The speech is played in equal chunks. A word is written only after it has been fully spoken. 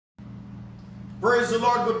Praise the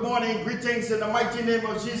Lord. Good morning. Greetings in the mighty name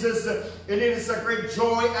of Jesus. It is a great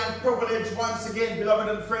joy and privilege once again, beloved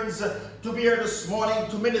and friends, to be here this morning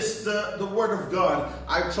to minister the word of God.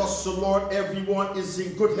 I trust the Lord everyone is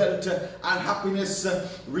in good health and happiness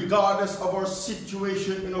regardless of our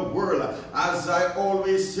situation in the world. As I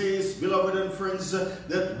always say, beloved and friends,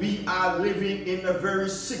 that we are living in a very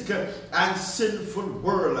sick and sinful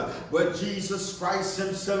world. But Jesus Christ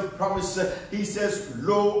himself promised, he says,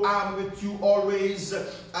 "Lo, I am with you always.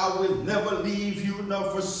 I will never leave you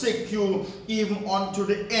nor forsake you, even unto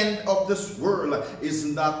the end of this world."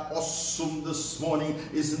 Isn't that awesome this morning?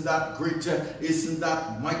 Isn't that great? Isn't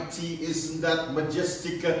that mighty? Isn't that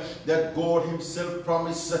majestic that God himself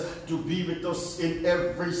promised to be with us in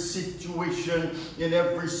every situation, in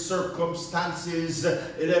every circumstances,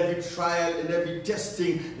 in every trial, in every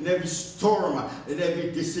testing, in every storm, in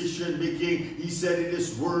every decision making. He said in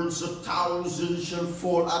his words, 1,000 shall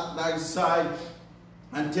fall at thy side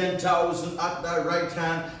and 10,000 at thy right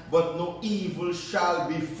hand, but no evil shall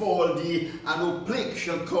befall thee, and no plague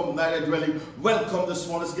shall come nigh thy dwelling. Welcome this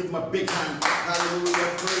morning. Let's give him a big hand.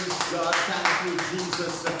 Hallelujah. Praise God. Thank you,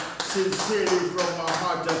 Jesus. Sincerely from our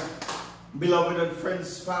heart. Beloved and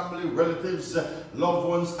friends, family, relatives, loved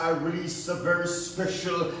ones, I release a very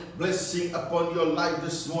special blessing upon your life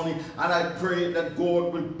this morning. And I pray that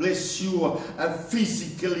God will bless you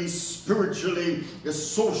physically, spiritually,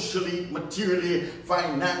 socially, materially,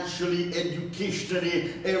 financially,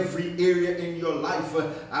 educationally, every area in your life.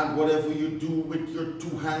 And whatever you do with your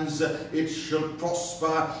two hands, it shall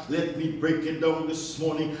prosper. Let me break it down this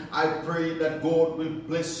morning. I pray that God will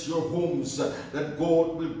bless your homes, that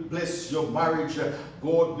God will bless your marriage,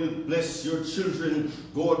 God will bless your children,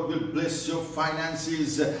 God will bless your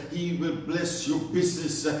finances, he will bless your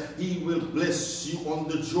business, he will bless you on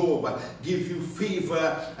the job, give you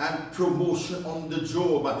favor and promotion on the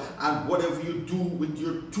job, and whatever you do with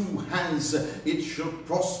your two hands, it shall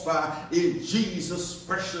prosper in Jesus'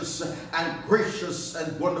 precious and gracious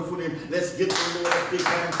and wonderful name. Let's give the Lord a big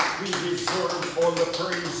hand. He deserves all the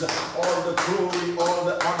praise, all the glory, all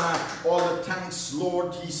the honor, all the thanks,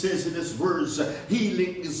 Lord. He says in his words,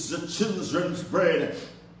 healing is the children's bread.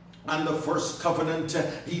 And the first covenant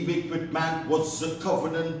he made with man was the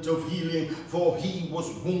covenant of healing. For he was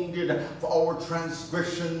wounded for our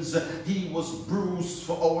transgressions, he was bruised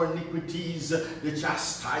for our iniquities. The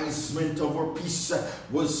chastisement of our peace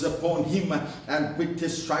was upon him, and with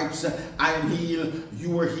his stripes I am healed.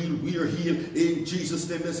 You are healed, we are healed. In Jesus'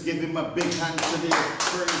 name, let's give him a big hand today.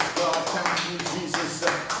 Praise God. Thank you, Jesus.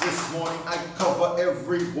 This morning I cover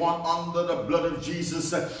everyone under the blood of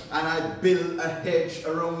Jesus, and I build a hedge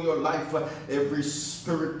around your life. Every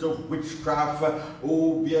spirit of witchcraft,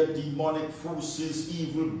 be it demonic forces,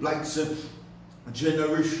 evil blights,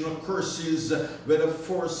 generational curses, whether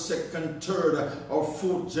first, second, third, or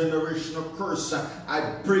fourth generational curse, I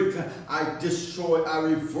break, I destroy, I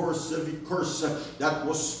reverse every curse that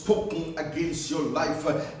was spoken against your life.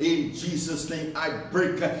 In Jesus' name, I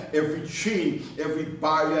break every chain, every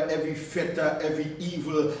barrier, every fetter, every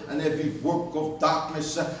evil, and every work of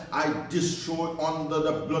darkness. I destroy under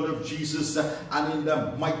the blood of Jesus, and in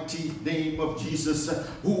the mighty name of Jesus,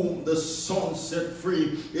 whom the Son set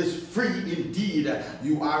free is free indeed.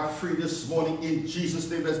 You are free this morning in Jesus'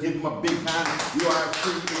 name. Let's give him a big hand. You are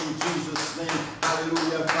free in Jesus' name.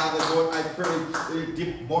 Hallelujah. Father God, I pray,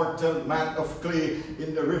 deep mortal man of clay,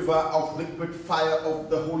 in the river of liquid fire of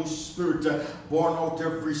the Holy Spirit, burn out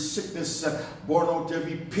every sickness, burn out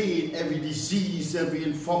every pain, every disease, every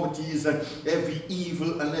infirmities, every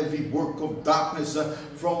evil and every work of darkness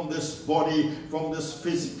from this body, from this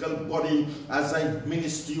physical body. As I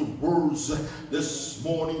minister your words this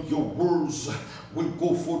morning, your words will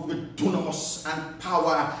go forth with dunamis and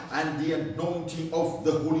power and the anointing of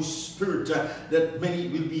the Holy Spirit, that many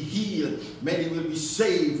will be healed, many will be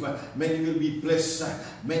saved, many will be blessed,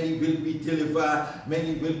 many will be delivered,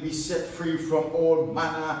 many will be set free from all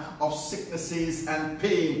manner of sicknesses and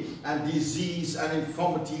pain and disease and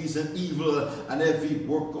infirmities and evil and every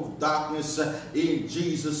work of darkness, in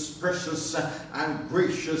Jesus' precious and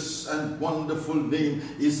gracious and wonderful name.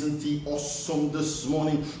 Isn't he awesome this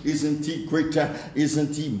morning? Isn't he greater?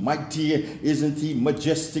 Isn't he mighty? Isn't he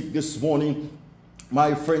majestic this morning?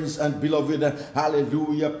 My friends and beloved,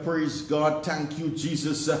 hallelujah, praise God, thank you,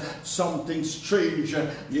 Jesus. Something strange,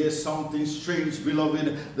 yes, something strange,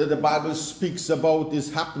 beloved, that the Bible speaks about is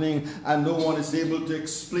happening, and no one is able to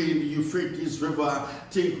explain. The Euphrates River.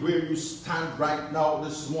 Take where you stand right now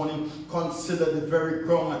this morning. Consider the very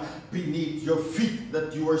ground beneath your feet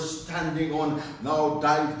that you are standing on. Now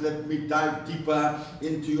let me dive deeper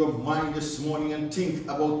into your mind this morning and think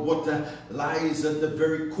about what lies at the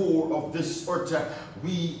very core of this earth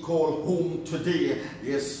we call home today.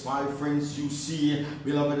 Yes, my friends, you see,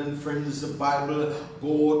 beloved and friends, the Bible,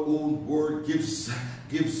 God's own word gives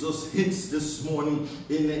us hints this morning.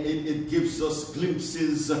 It gives us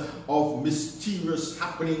glimpses of mysterious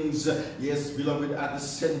happenings, yes, beloved, at the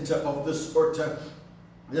center of this earth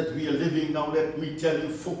that we are living. Now let me tell you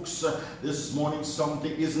folks, this morning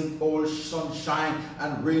something isn't all sunshine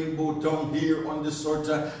and rainbow down here on this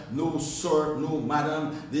earth. No sir, no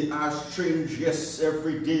madam, they are strange. Yes,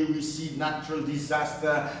 every day we see natural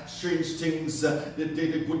disaster, strange things. The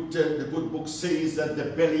good book says that the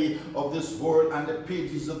belly of this world and the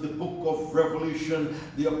pages of the book of Revelation,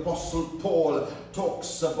 the Apostle Paul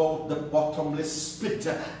talks about the bottomless pit.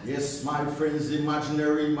 Yes, my friends,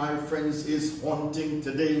 imaginary, my friends, is haunting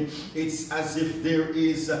today. It's as if there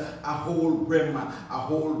is a whole realm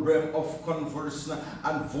of converse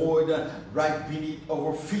and void right beneath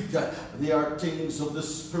our feet. There are things of the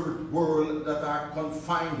spirit world that are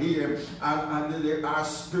confined here, and there are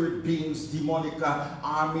spirit beings, demonic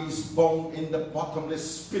armies bound in the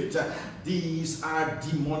bottomless pit. These are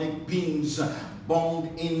demonic beings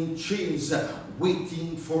bound in chains,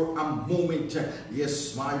 waiting for a moment.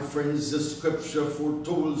 Yes, my friends, the scripture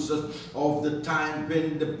foretells of the time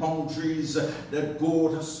when the boundaries that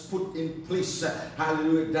God has put in place,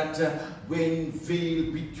 hallelujah, that when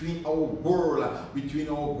veil between our world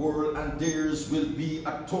and theirs will be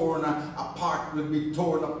torn apart,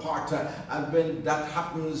 and when that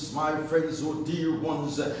happens, my friends, oh dear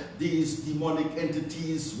ones, these demonic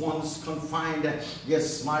entities once confined,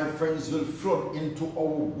 yes, my friends, will flood into our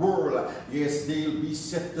world. Yes, they'll be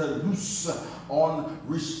set loose on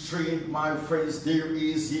restraint, my friends. There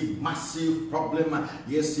is a massive problem.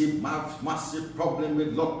 Yes, a massive problem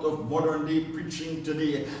with a lot of modern day preaching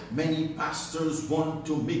today. Many pastors want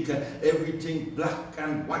to make everything black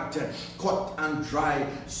and white, cut and dry,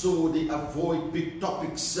 so they avoid big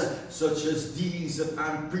topics such as these that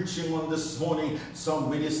I'm preaching on this morning. Some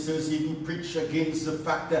ministers even preach against the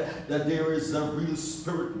fact that there is a real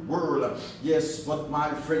spirit world. Yes, but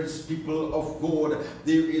my friends, people of God,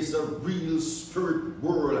 there is a real spirit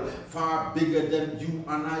world far bigger than you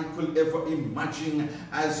and I could ever imagine.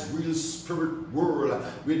 As real spirit world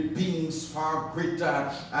with beings far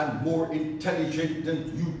greater and more intelligent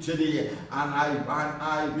than you today and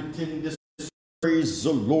I within this. Praise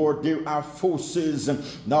the Lord. There are forces.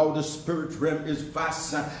 Now the spirit realm is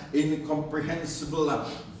vast, incomprehensible,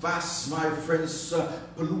 vast, my friends,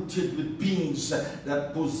 polluted with beings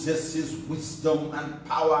that possesses wisdom and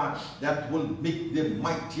power that will make the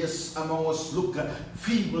mightiest among us look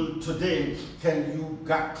feeble today. Can you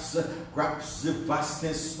grasp the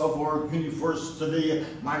vastness of our universe today,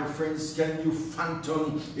 my friends? Can you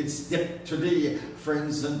fathom its depth today,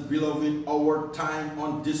 friends and beloved? Our time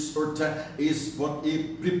on this earth is but a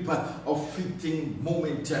blip of fleeting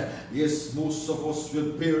moment. Yes, most of us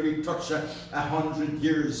will barely touch 100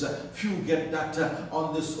 years. Few get that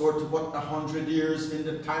on this earth, but 100 years in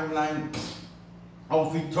the timeline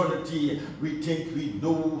of eternity. We think we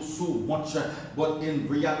know so much, but in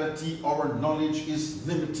reality our knowledge is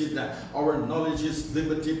limited. Our knowledge is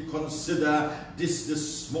limited. Consider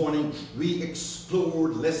this morning. We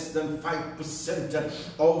explored less than 5%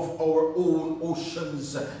 of our own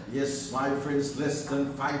oceans. Yes, my friends, less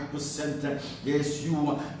than 5%. Yes, you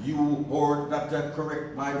heard that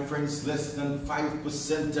correct, my friends. Less than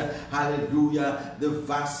 5%. Hallelujah. The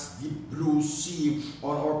vast deep blue sea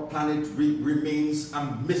on our planet remains a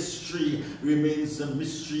mystery,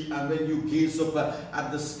 and when you gaze up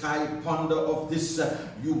at the sky, ponder of this,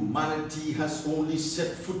 humanity has only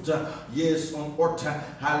set foot, yes, on earth,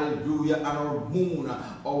 hallelujah, and our moon,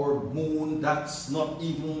 that's not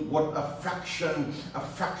even what a fraction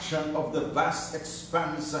of the vast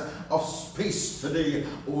expanse of space today.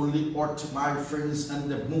 Only earth, my friends,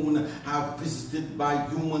 and the moon have visited by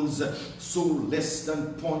humans, so less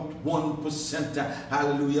than 0.1%,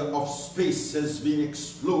 hallelujah, of space has been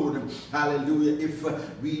explored. Hallelujah. If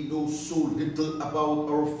we know so little about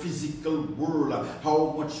our physical world,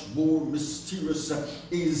 how much more mysterious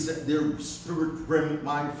is their spirit realm,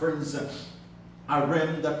 my friends. a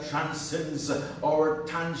realm that transcends our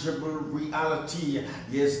tangible reality.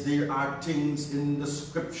 Yes, there are things in the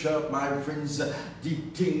scripture, my friends,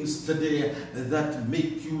 deep things today that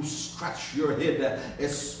make you scratch your head,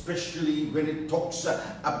 especially when it talks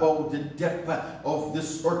about the depth of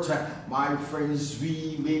this earth. My friends,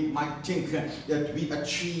 we might think that we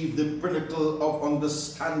achieve the pinnacle of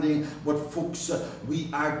understanding, but folks, we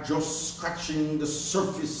are just scratching the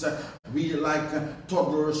surface. We like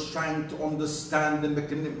toddlers trying to understand the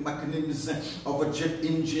mechanism of a jet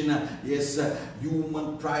engine. Yes,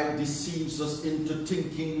 human pride deceives us into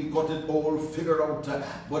thinking we got it all figured out.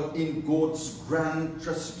 But in God's grand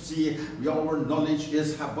trustee, our knowledge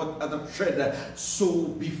is but at a thread. So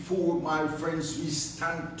before, my friends, we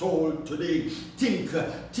stand tall today, think,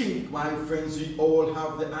 my friends, we all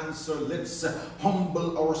have the answer. Let's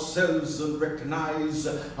humble ourselves and recognize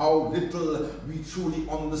how little we truly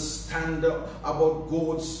understand about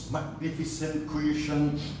God's magnificent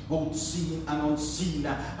creation, both seen and unseen.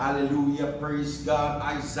 Hallelujah, praise God.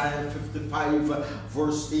 Isaiah 55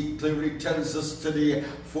 verse 8 clearly tells us today,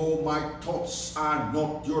 for my thoughts are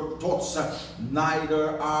not your thoughts,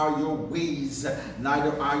 neither are your ways,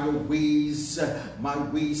 my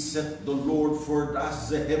ways, said the Lord, for as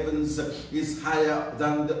the heavens is higher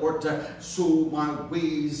than the earth, so my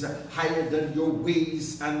ways higher than your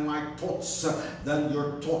ways, and my thoughts than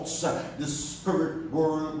your thoughts. The spirit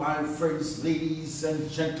world, my friends, ladies and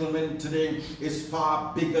gentlemen, today is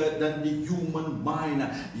far bigger than the human mind.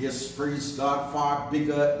 Yes, praise God, far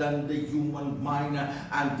bigger than the human mind.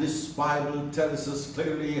 And this Bible tells us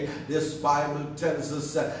clearly, this Bible tells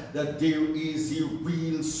us that there is a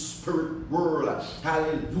real spirit world.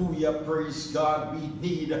 Hallelujah, praise God. We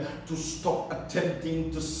need to stop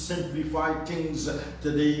attempting to simplify things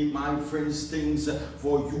today, my friends, things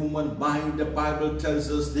for human mind. The Bible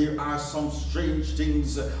tells us there are some strange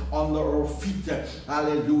things under our feet.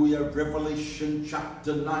 Hallelujah. Revelation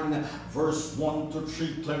chapter 9 verse 1 to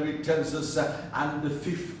 3 clearly tells us, and the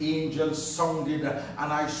fifth angel sounded, and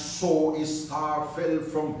I saw a star fell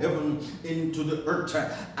from heaven into the earth,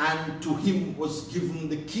 and to him was given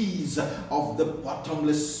the keys of the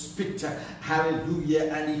bottomless pit.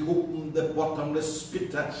 Hallelujah. And he opened the bottomless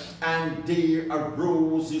pit, and there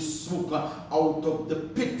arose a smoke out of the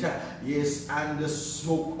pit. Yes, and the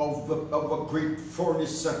smoke of a great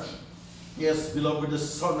furnace. Yes, beloved, the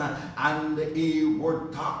sun and the air were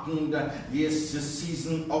darkened. Yes, the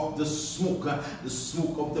season of the smoke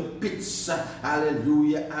of the pits.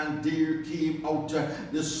 Hallelujah. And there came out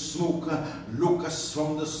the smoke, locusts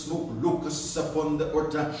from the smoke, locusts upon the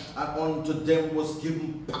earth, and unto them was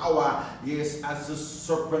given power. Yes, as the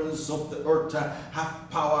serpents of the earth have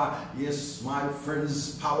power. Yes, my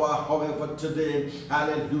friends, power. However, today,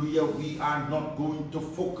 hallelujah, we are not going to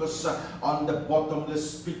focus on the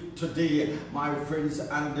bottomless pit today, my friends,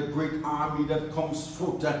 and the great army that comes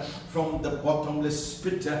forth from the bottomless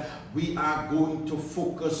pit. We are going to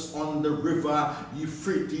focus on the river,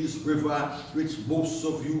 Euphrates River, which most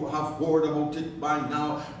of you have heard about it by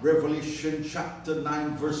now. Revelation chapter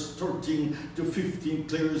 9 verse 13 to 15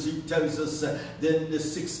 clearly tells us, then the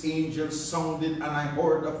sixth angel sounded, and I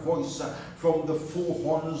heard a voice from the four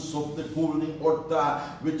horns of the golden altar,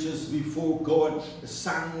 which is before God,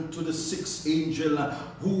 sang to the sixth angel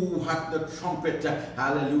who had the trumpet.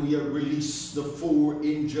 Hallelujah. Release the four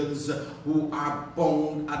angels who are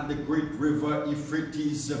bound at the great river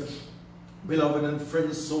Euphrates. Beloved and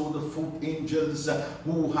friends, so the four angels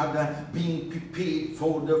who had been prepared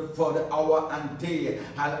for the hour and day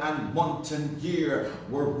and month and year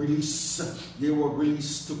were released. They were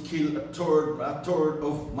released to kill a third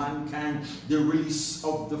of mankind. The release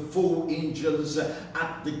of the four angels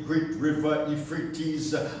at the great river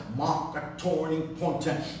Euphrates marked a turning point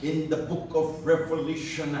in the book of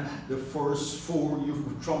Revelation. The first four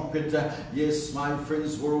trumpet, yes, my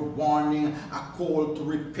friends, were warning, a call to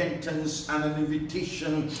repentance and an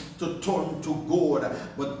invitation to turn to God.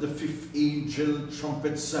 But the fifth angel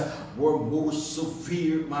trumpets were more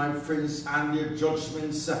severe, my friends, and their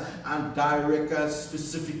judgments and direct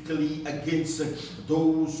specifically against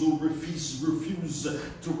those who refuse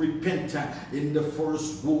to repent. In the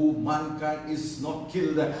first woe, mankind is not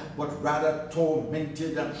killed, but rather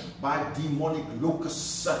tormented by demonic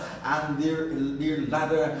locusts and their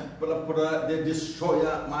ladder, the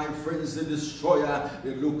destroyer, my friends, the destroyer,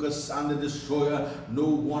 the locusts and the destroyer. No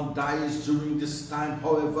one dies during this time.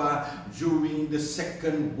 However, during the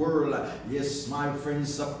second world, yes, my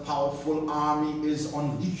friends, a powerful army is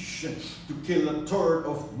unleashed to kill a third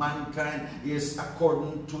of mankind. Yes,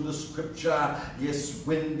 according to the scripture, yes,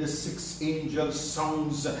 when the sixth angel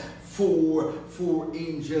sounds, four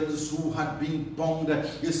angels who had been bound,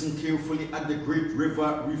 listen carefully, at the great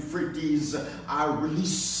river Euphrates are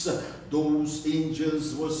released. Those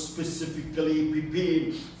angels were specifically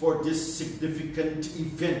prepared for this significant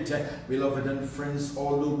event. Beloved and friends,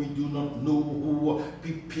 although we do not know who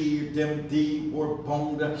prepared them, they were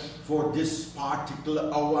bound for this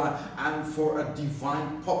particular hour and for a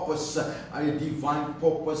divine purpose.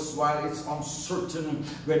 While it's uncertain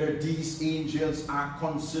whether these angels are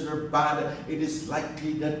considered bad, it is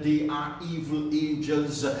likely that they are evil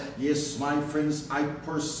angels. Yes, my friends, I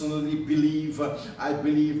personally believe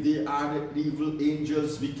they are the evil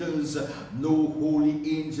angels, because no holy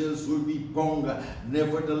angels will be bound.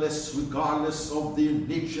 Nevertheless, regardless of their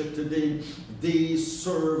nature today, they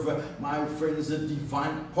serve, my friends, a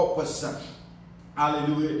divine purpose.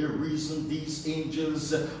 Hallelujah. The reason these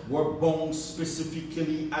angels were bound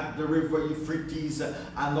specifically at the river Euphrates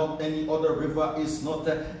and not any other river is not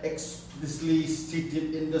explicitly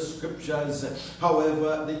stated in the scriptures.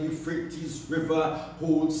 However, the Euphrates River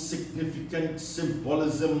holds significant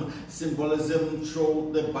symbolism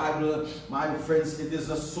throughout the Bible. My friends, it is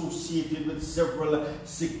associated with several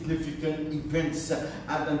significant events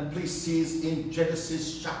and places in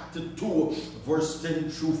Genesis chapter 2, verse 10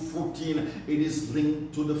 through 14. It is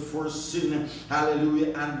linked to the first sin,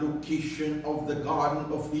 hallelujah, and location of the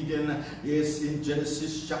Garden of Eden. Yes, in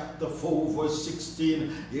Genesis chapter 4, verse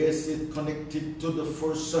 16, yes, it connected to the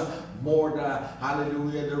first murder,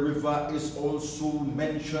 hallelujah. The river is also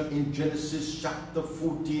mentioned in Genesis chapter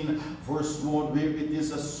 14, verse 1, where it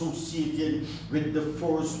is associated with the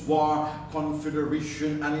first war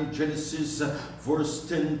confederation, and in Genesis verse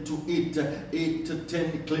 10 to 8 to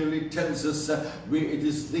 10 clearly tells us where it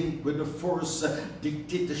is linked with the first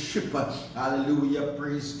dictatorship. Hallelujah,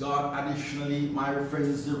 praise God. Additionally, my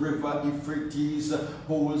friends, the river Euphrates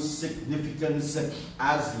holds significance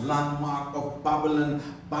as landmark of Babylon.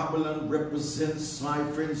 Babylon represents, my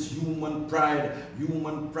friends, human pride,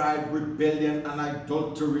 rebellion, and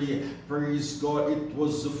idolatry. Praise God. It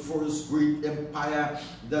was the first great empire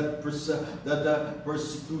that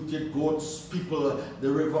persecuted God's people. The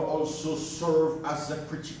river also served as a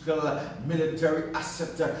critical military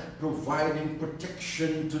asset, providing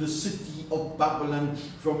protection to the city of Babylon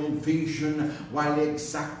from invasion, while the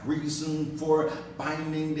exact reason for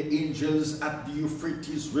binding the angels at the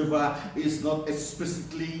Euphrates River is not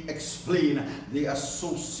explicitly explained. The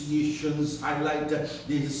associations highlight the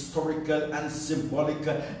historical and symbolic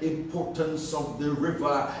importance of the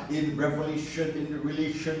river in Revelation in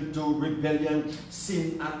relation to rebellion,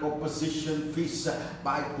 sin, and opposition faced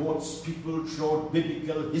by God's people throughout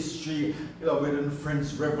biblical history. Beloved and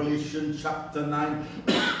friends, Revelation chapter 9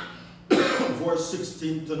 verse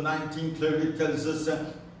 16 to 19 clearly tells us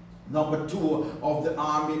number 2 of the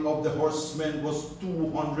army of the horsemen was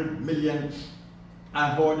 200 million.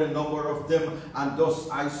 I heard the number of them, and thus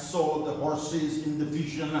I saw the horses in the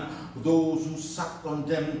vision. Those who sat on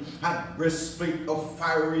them had breastplate of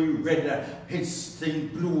fiery red, heads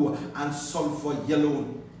stained blue, and sulfur yellow.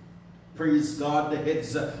 Praise God. The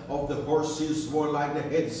heads of the horses were like the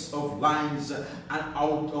heads of lions, and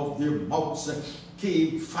out of their mouths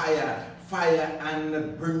came fire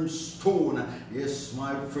and brimstone. Yes,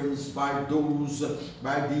 my friends, by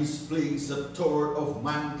these plagues, a third of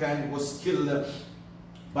mankind was killed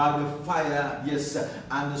by the fire, yes,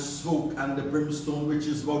 and the smoke and the brimstone, which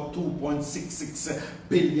is about 2.66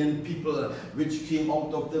 billion people, which came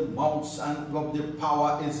out of the mouths, and of the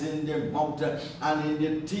power is in their mouth and in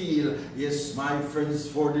their tail. Yes, my friends,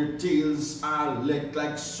 for their tails are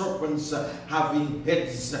like serpents, having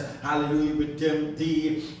heads. Hallelujah. With them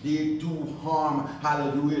they do harm.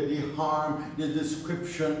 Hallelujah. They harm. The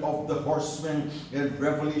description of the horsemen in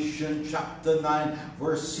Revelation chapter 9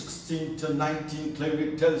 verse 16 to 19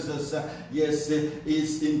 clearly tells us, yes, it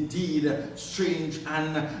is indeed strange,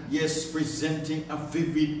 and yes, presenting a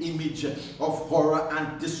vivid image of horror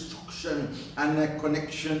and destruction and a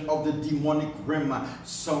connection of the demonic realm.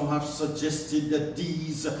 Some have suggested that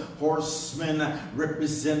these horsemen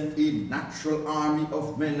represent a natural army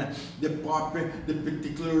of men. The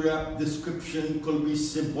particular description could be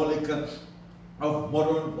symbolic of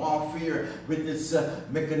modern warfare with its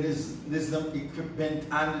mechanism, equipment,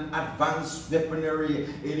 and advanced weaponry.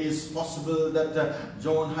 It is possible that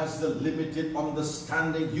John has the limited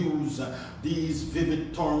understanding use these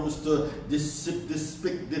vivid terms to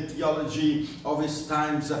depict the theology of his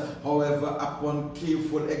times. However, upon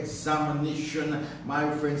careful examination, my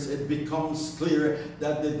friends, it becomes clear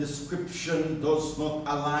that the description does not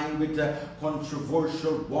align with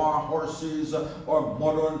controversial war horses or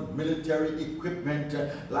modern military equipment equipment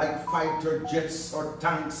like fighter jets or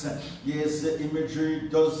tanks. Yes, the imagery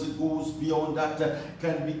goes beyond that,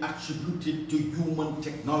 can be attributed to human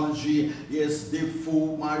technology. Yes,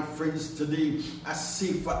 therefore, my friends, today a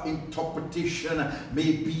safer interpretation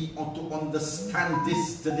may be to understand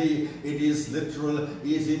this today. It is literal.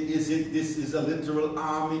 This is a literal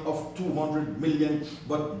army of 200 million,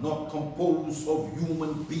 but not composed of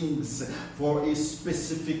human beings for a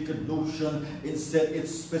specific notion. Instead, it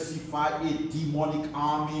specifies a demonic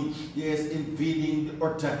army, yes, invading the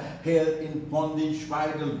earth, held in bondage by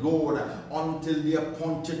the Lord until the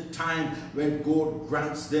appointed time when God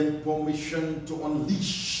grants them permission to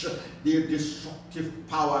unleash their destructive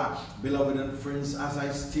power. Beloved and friends, as I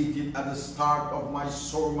stated at the start of my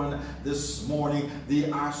sermon this morning,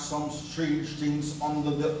 there are some strange things under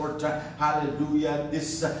the earth. Hallelujah.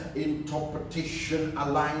 This interpretation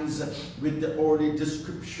aligns with the early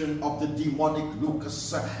description of the demonic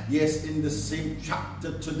locus. Yes, in the same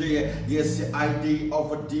chapter today, yes, the idea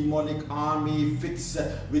of a demonic army fits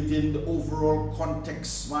within the overall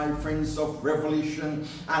context, my friends, of Revelation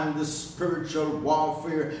and the spiritual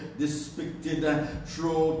warfare depicted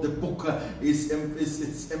throughout the book. It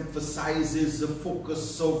emphasizes the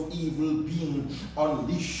focus of evil being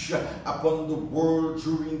unleashed upon the world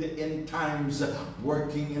during the end times,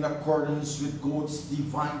 working in accordance with God's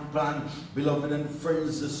divine plan. Beloved and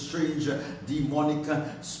friends, the strange demonic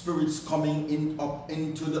spirits coming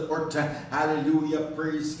into the earth. Hallelujah.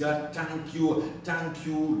 Praise God. Thank you,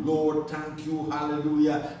 Lord. Thank you.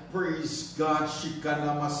 Hallelujah. Praise God.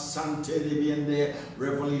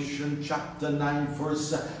 Revelation chapter 9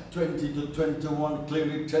 verse 20 to 21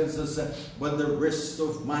 clearly tells us, but the rest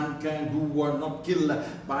of mankind who were not killed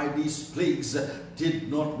by these plagues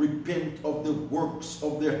did not repent of the works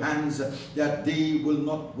of their hands, that they will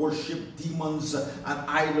not worship demons and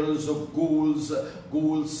idols of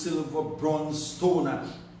gold, silver, bronze, stone,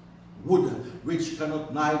 wood, which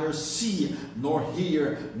cannot neither see nor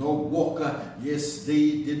hear nor walk. Yes,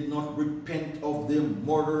 they did not repent of their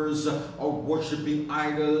murders, of worshipping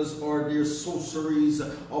idols, or their sorceries,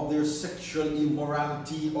 of their sexual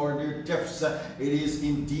immorality, or their thefts. It is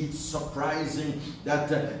indeed surprising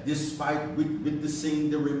that despite witnessing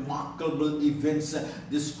the remarkable events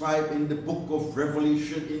described in the book of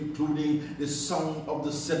Revelation, including the sound of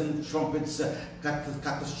the 7 trumpets,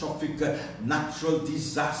 catastrophic natural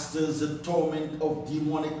disasters, the torment of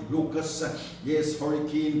demonic locusts, yes,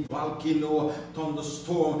 hurricane, volcano,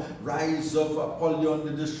 thunderstorm, rise of Apollyon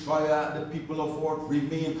the destroyer, the people of earth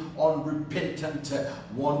remain unrepentant.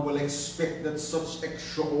 One will expect that such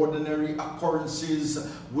extraordinary occurrences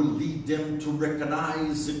will lead them to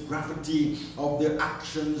recognize the gravity of their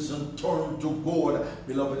actions and turn to God.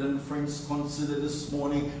 Beloved and friends, consider this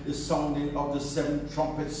morning the sounding of the 7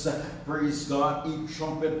 trumpets. Praise God. Each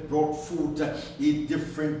trumpet brought forth a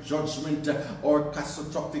different judgment or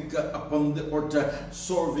catastrophic upon the earth,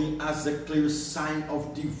 serving as a clear sign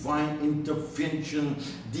of divine intervention.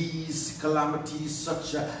 These calamities,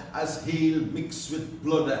 such as hail mixed with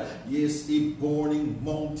blood, yes, a burning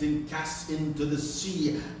mountain cast into the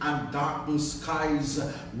sea, and darkened skies,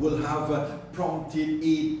 will have prompted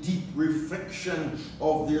a deep reflection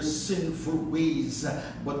of their sinful ways.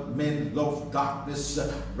 But men love darkness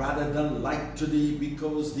rather than light today,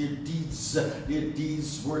 because their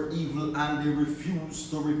deeds were evil and they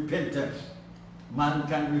refused to repent.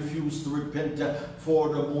 Mankind refused to repent, for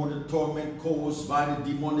the more the torment caused by the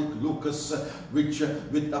demonic locusts, which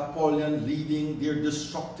with Apollyon leading their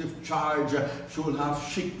destructive charge, should have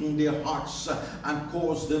shaken their hearts and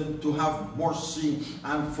caused them to have mercy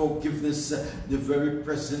and forgiveness. The very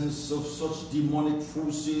presence of such demonic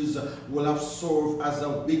forces will have served as a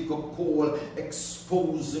wake-up call,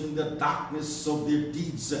 exposing the darkness of their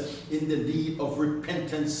deeds in the need of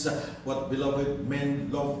repentance. But beloved, men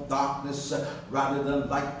love darkness rather than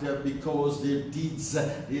light, because their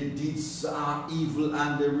deeds are evil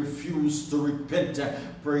and they refuse to repent.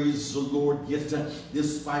 Praise the Lord. Yet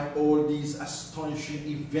despite all these astonishing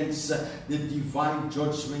events, the divine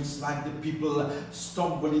judgments, like the people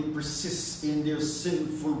stumbling persist in their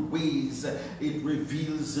sinful ways. It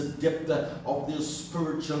reveals the depth of their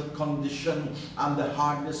spiritual condition and the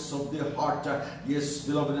hardness of their heart. Yes,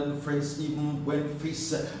 beloved and friends, even when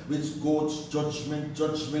faced with God's judgment,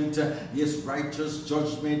 yes, righteous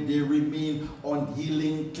judgment, they remain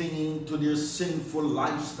unhealing, clinging to their sinful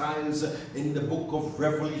lifestyles. In the book of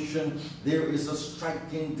Revelation, there is a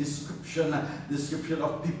striking description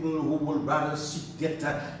of people who will rather seek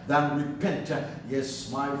death than repent. Yes,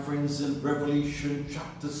 my friends, in Revelation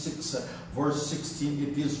chapter 6 verse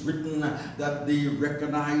 16, it is written that they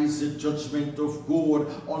recognize the judgment of God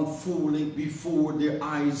unfolding before their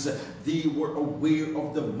eyes. They were aware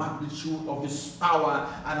of the magnitude of his power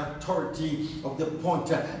and authority, of the point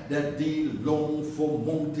that they long for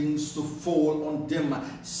mountains to fall on them,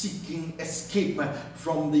 seeking escape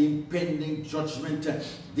from the impending judgment.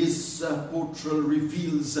 This portrayal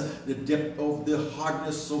reveals the depth of the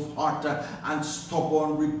hardness of heart and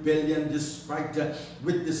stubborn rebellion, despite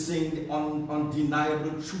witnessing the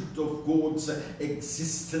undeniable truth of God's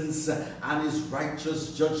existence and his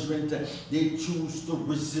righteous judgment. They choose to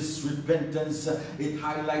resist repentance. It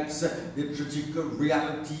highlights the tragic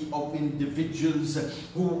reality of individuals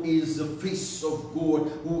who is the face of God,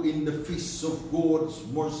 who in the face of God's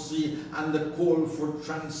mercy and the call for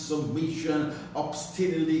transformation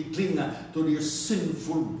obstinately cling to their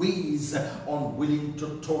sinful ways, unwilling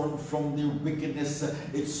to turn from their wickedness.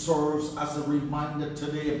 It serves as a reminder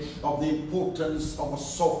today of the importance of a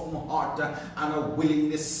softened heart and a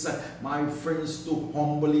willingness, my friends, to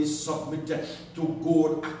humbly submit to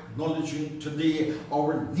God, acknowledging today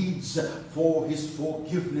our needs for his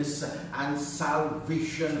forgiveness and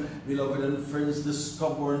salvation. Beloved and friends, the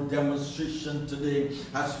stubborn demonstration today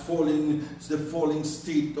has the falling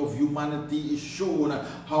state of humanity is shown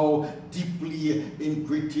how deeply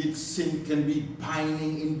ingrained sin can be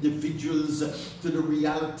binding individuals to the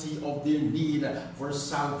reality of their need for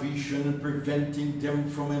salvation and preventing them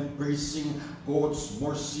from embracing God's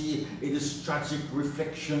mercy. It is tragic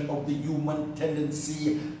reflection of the human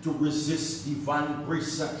tendency to resist divine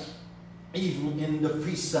grace, even in the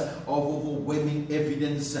face of overwhelming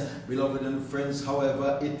evidence. Beloved and friends,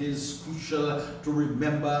 however, it is crucial to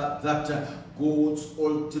remember that God's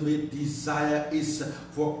ultimate desire is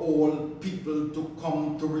for all people to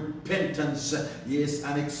come to repentance, yes,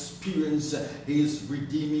 and experience his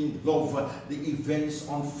redeeming love. The events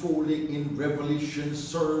unfolding in Revelation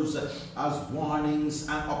serves as warnings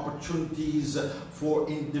and opportunities for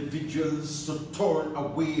individuals to turn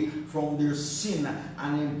away from their sin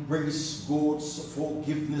and embrace God's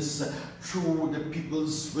forgiveness. Through the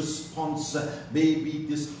people's response may be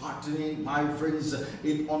disheartening, my friends,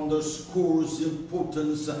 it underscores the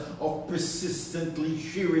importance of persistently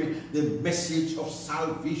sharing the message of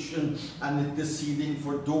salvation and interceding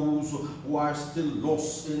for those who are still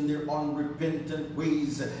lost in their unrepentant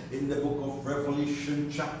ways. In the book of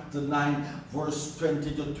Revelation chapter 9 verse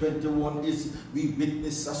 20 to 21 is we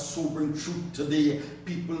witness a sobering truth today.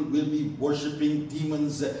 People will be worshiping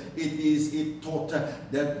demons. It is a thought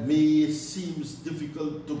that may seem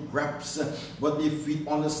difficult to grasp, but if we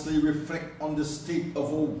honestly reflect on the state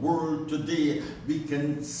of our world today, we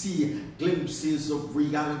can see glimpses of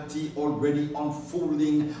reality already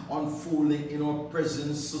unfolding in our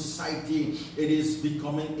present society. It is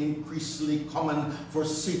becoming increasingly common for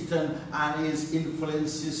Satan and his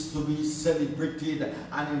influences to be celebrated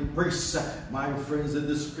and embraced. My friends, the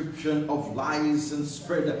description of lies and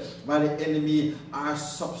spread by the enemy are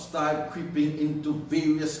substyle creeping into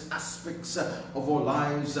various aspects of our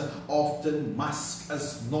lives, often masked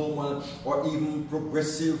as normal or even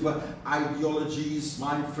progressive ideologies.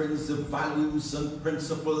 My friends, the values and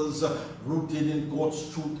principles rooted in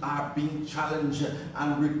God's truth are being challenged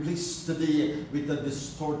and replaced today with a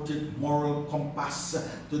distorted moral compass.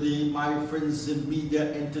 Today, my friends, the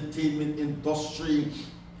media entertainment industry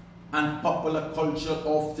and popular culture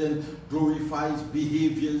often glorifies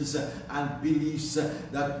behaviors and beliefs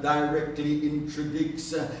that directly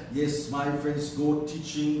interdicts, yes, my friends, God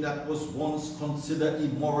teaching that was once considered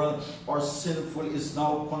immoral or sinful is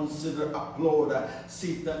now considered applauded.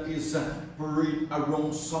 Satan is parading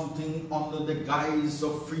around something under the guise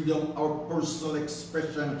of freedom or personal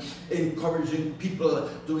expression, encouraging people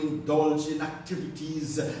to indulge in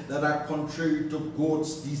activities that are contrary to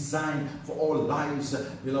God's design for our lives.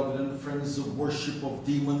 Beloved and friends, the worship of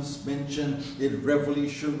demons mentioned in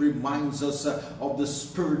Revelation reminds us of the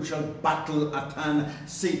spiritual battle at hand.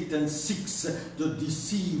 Satan seeks to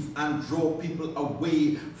deceive and draw people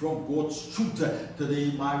away from God's truth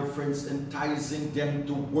today, my friends, enticing them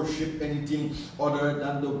to worship anything other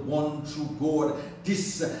than the one true God.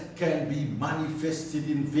 This can be manifested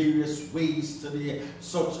in various ways today,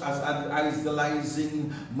 such as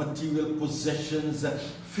idolizing material possessions,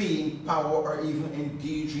 fame, power, or even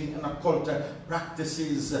engaging in occult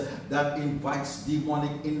practices that invites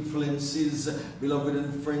demonic influences. Beloved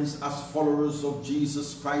and friends, as followers of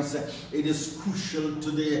Jesus Christ, it is crucial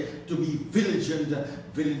today to be vigilant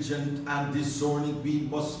and discerning. We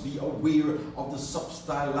must be aware of the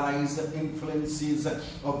subtle lies and influences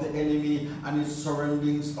of the enemy and his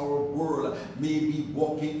surroundings, our world may be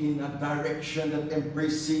walking in a direction that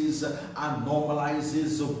embraces and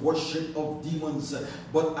normalizes the worship of demons.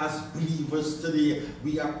 But as believers today,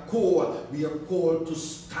 we are called to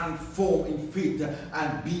stand firm in faith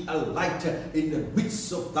and be a light in the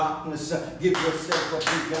midst of darkness. Give yourself a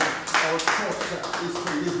big hand. Our trust is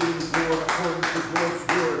to live in God according to God's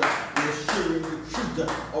word. We are sharing the truth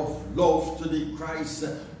of love to the Christ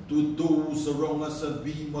to those around us, and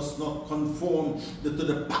we must not conform to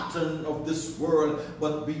the pattern of this world,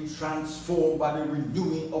 but be transformed by the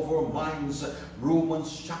renewing of our minds.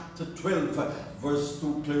 Romans chapter 12 verse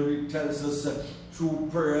 2 clearly tells us, through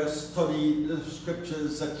prayer, study the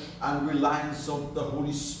scriptures, and reliance on the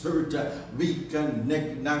Holy Spirit, we can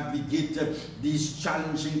navigate these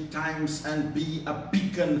challenging times and be a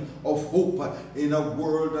beacon of hope in a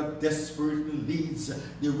world that desperately needs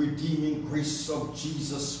the redeeming grace of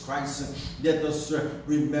Jesus Christ. Let us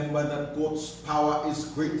remember that God's power is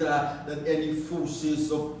greater than any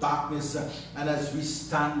forces of darkness, and as we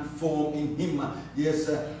stand firm in Him, yes,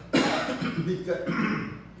 we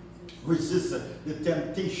can resist the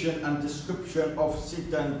temptation and description of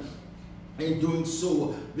Satan. In doing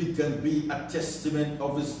so, we can be a testament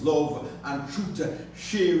of His love and truth,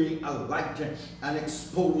 sharing a light and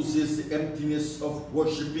exposes the emptiness of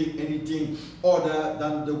worshiping anything other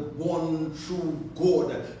than the one true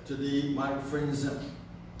God. Today, my friends,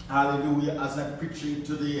 hallelujah, as I'm preaching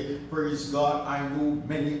today, praise God, I know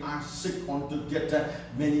many are sick unto death,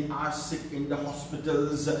 many are sick in the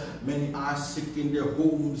hospitals, many are sick in their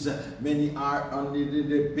homes, many are under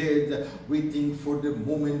the bed waiting for the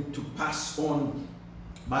moment to pass on,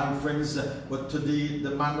 my friends. But today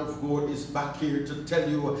the man of God is back here to tell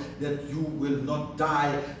you that you will not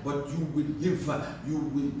die, but you will live. You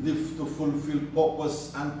will live to fulfill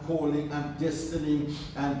purpose and calling and destiny,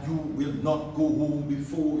 and you will not go home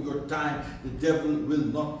before your time. The devil will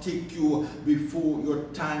not take you before your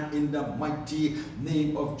time, in the mighty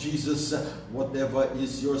name of Jesus. Whatever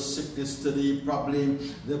is your sickness today, probably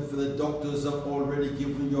the doctors have already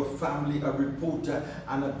given your family a report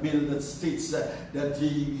and a bill that states that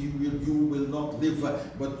you will not live,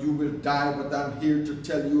 but you will die. But I'm here to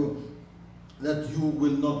tell you that you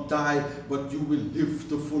will not die, but you will live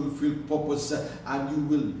to fulfill purpose, and you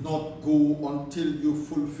will not go until you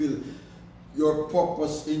fulfill your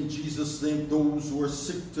purpose in Jesus' name. Those who are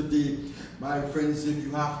sick today, my friends, if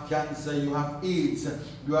you have cancer, you have AIDS,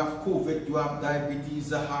 you have COVID, you have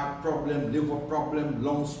diabetes, a heart problem, liver problem,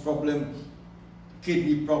 lungs problem,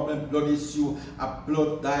 kidney problem, blood issue, a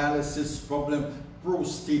blood dialysis problem,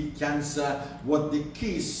 prostate cancer, what the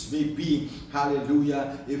case may be,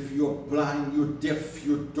 hallelujah. If you're blind, you're deaf,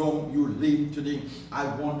 you're dumb, you're lame today, I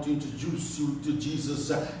want to introduce you to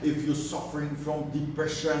Jesus. If you're suffering from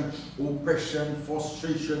depression, oppression,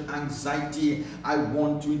 frustration, anxiety, I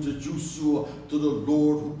want to introduce you to the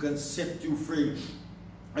Lord who can set you free.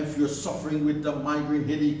 If you're suffering with a migraine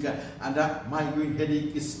headache, and that migraine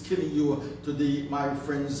headache is killing you today, my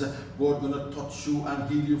friends, God gonna touch you and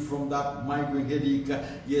heal you from that migraine headache.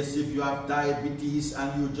 Yes, if you have diabetes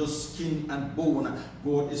and you're just skin and bone,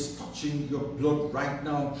 God is touching your blood right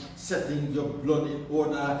now, setting your blood in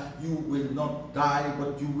order. You will not die,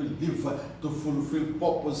 but you will live to fulfill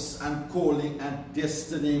purpose and calling and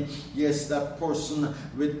destiny. Yes, that person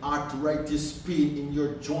with arthritis, pain in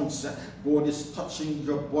your joints, God is touching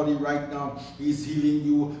your body right now. He's healing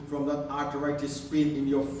you from that arthritis pain in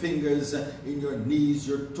your fingers, in your knees,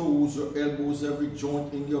 your toes, your elbows, every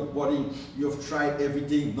joint in your body. You've tried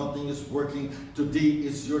everything, nothing is working. Today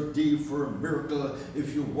is your day for a miracle.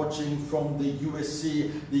 If you're watching from the USA,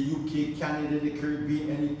 the UK, Canada, the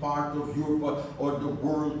Caribbean, any part of Europe or the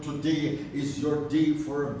world, today is your day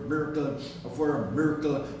for a miracle,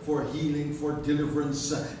 for healing, for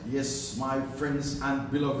deliverance. Yes, my friends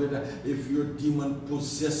and beloved, if you're demon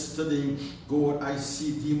possessed today, God, I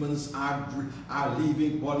see demons are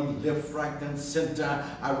leaving body left, right, and center.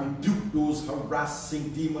 I rebuke those harassing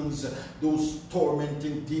demons, those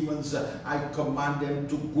tormenting demons. I command them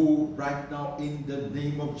to go right now in the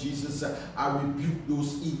name of Jesus. I rebuke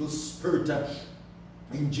those evil spirits.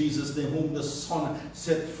 In Jesus' name, whom the Son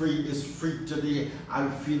set free is free today. I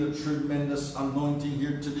feel a tremendous anointing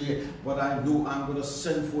here today, but I know I'm going to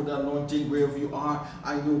send for the anointing wherever you are.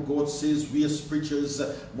 I know God says we as preachers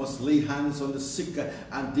must lay hands on the sick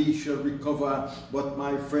and they shall recover. But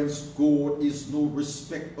my friends, God is no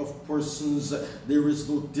respect of persons. There is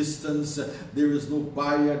no distance. There is no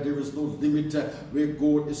barrier. There is no limit where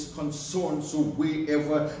God is concerned. So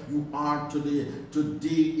wherever you are today, today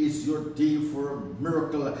is your day for a miracle.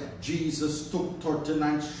 miracle. Jesus took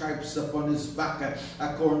 39 stripes upon his back.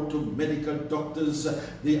 According to medical doctors,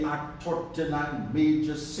 there are 39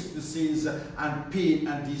 major sicknesses and pain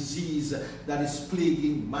and disease that is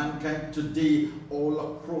plaguing mankind today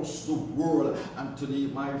all across the world. And today,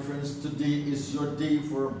 my friends, today is your day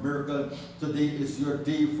for a miracle. Today is your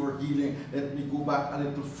day for healing. Let me go back a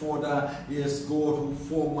little further. Yes, God who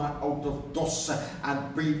formed man out of dust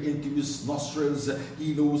and breathed into his nostrils.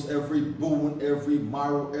 He knows every bone, every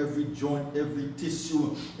marrow, every joint, every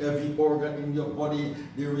tissue, every organ in your body.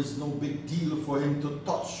 There is no big deal for him to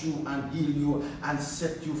touch you and heal you and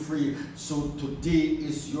set you free. So today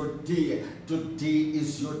is your day. Today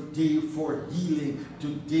is your day for healing.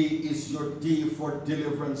 Today is your day for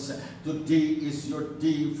deliverance. Today is your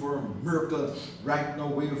day for a miracle. Right now,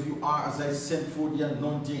 wherever you are, as I send for the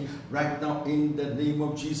anointing, right now in the name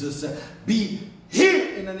of Jesus, be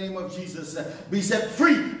healed in the name of Jesus. Be set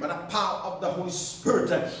free by the power of the Holy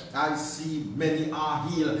Spirit. I see many are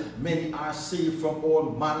healed. Many are saved from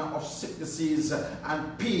all manner of sicknesses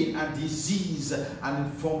and pain and disease and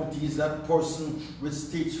infirmities. That person with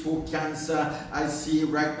stage 4 cancer, I see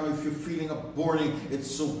right now, if you're feeling a burning,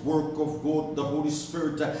 it's a work of God. The Holy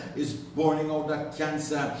Spirit is burning out that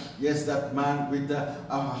cancer. Yes, that man with a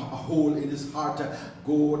hole in his heart,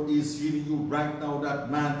 God is healing you right now.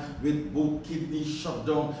 That man with both kidneys shut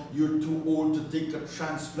down, you're too old to take a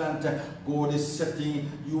transplant, God is setting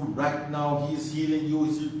you right now. He is healing you.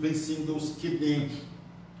 He's replacing those kidneys.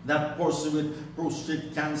 That person with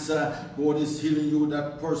prostate cancer, God is healing you.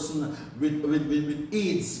 That person with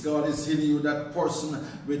AIDS, God is healing you. That person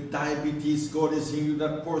with diabetes, God is healing you.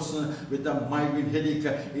 That person with a migraine headache,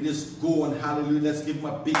 it is gone. Hallelujah. Let's give him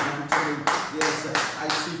a big hand. Yes, I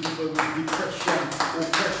see people with depression,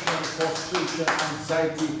 oppression, frustration,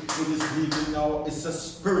 anxiety. It is leaving now. It's a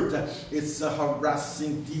spirit. It's a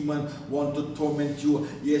harassing demon want to torment you.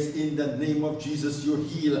 Yes, in the name of Jesus, you're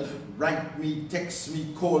healed. Write me, text me,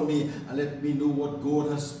 call me, and let me know what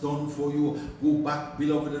God has done for you. Go back,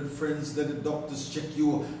 beloved and friends, let the doctors check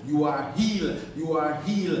you. You are healed. You are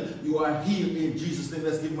healed. You are healed in Jesus' name.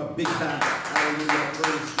 Let's give him a big hand. Hallelujah.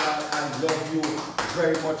 Praise God. I love you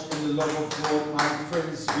very much in the love of God, my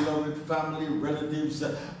friends, beloved family, relatives,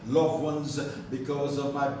 loved ones. Because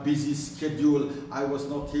of my busy schedule, I was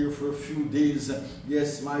not here for a few days.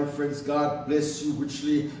 Yes, my friends, God bless you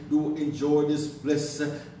richly. Do enjoy this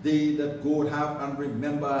blessed day that God have, and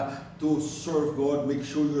remember to serve God. Make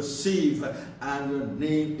sure you're saved and your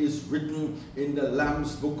name is written in the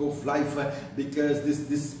Lamb's Book of Life, because this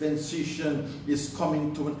dispensation is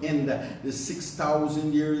coming to an end. The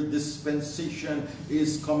 6,000 years dispensation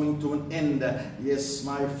is coming to an end. Yes,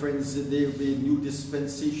 my friends, there will be a new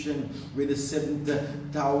dispensation with the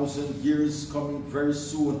 7,000 years coming very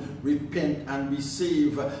soon. Repent and be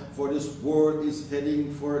saved, for this world is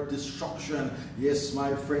heading for destruction. Yes,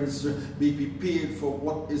 my friends, be prepared for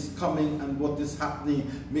what is coming and what is happening.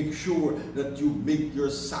 Make sure that you make your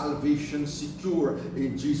salvation secure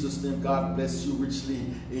in Jesus' name. God bless you richly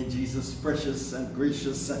in Jesus' precious and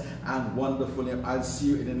gracious and wonderful name. I'll see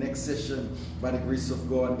you in the next session by the grace of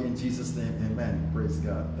God in Jesus' name. Amen. Praise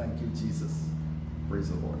God. Thank you, Jesus. Praise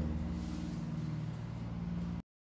the Lord.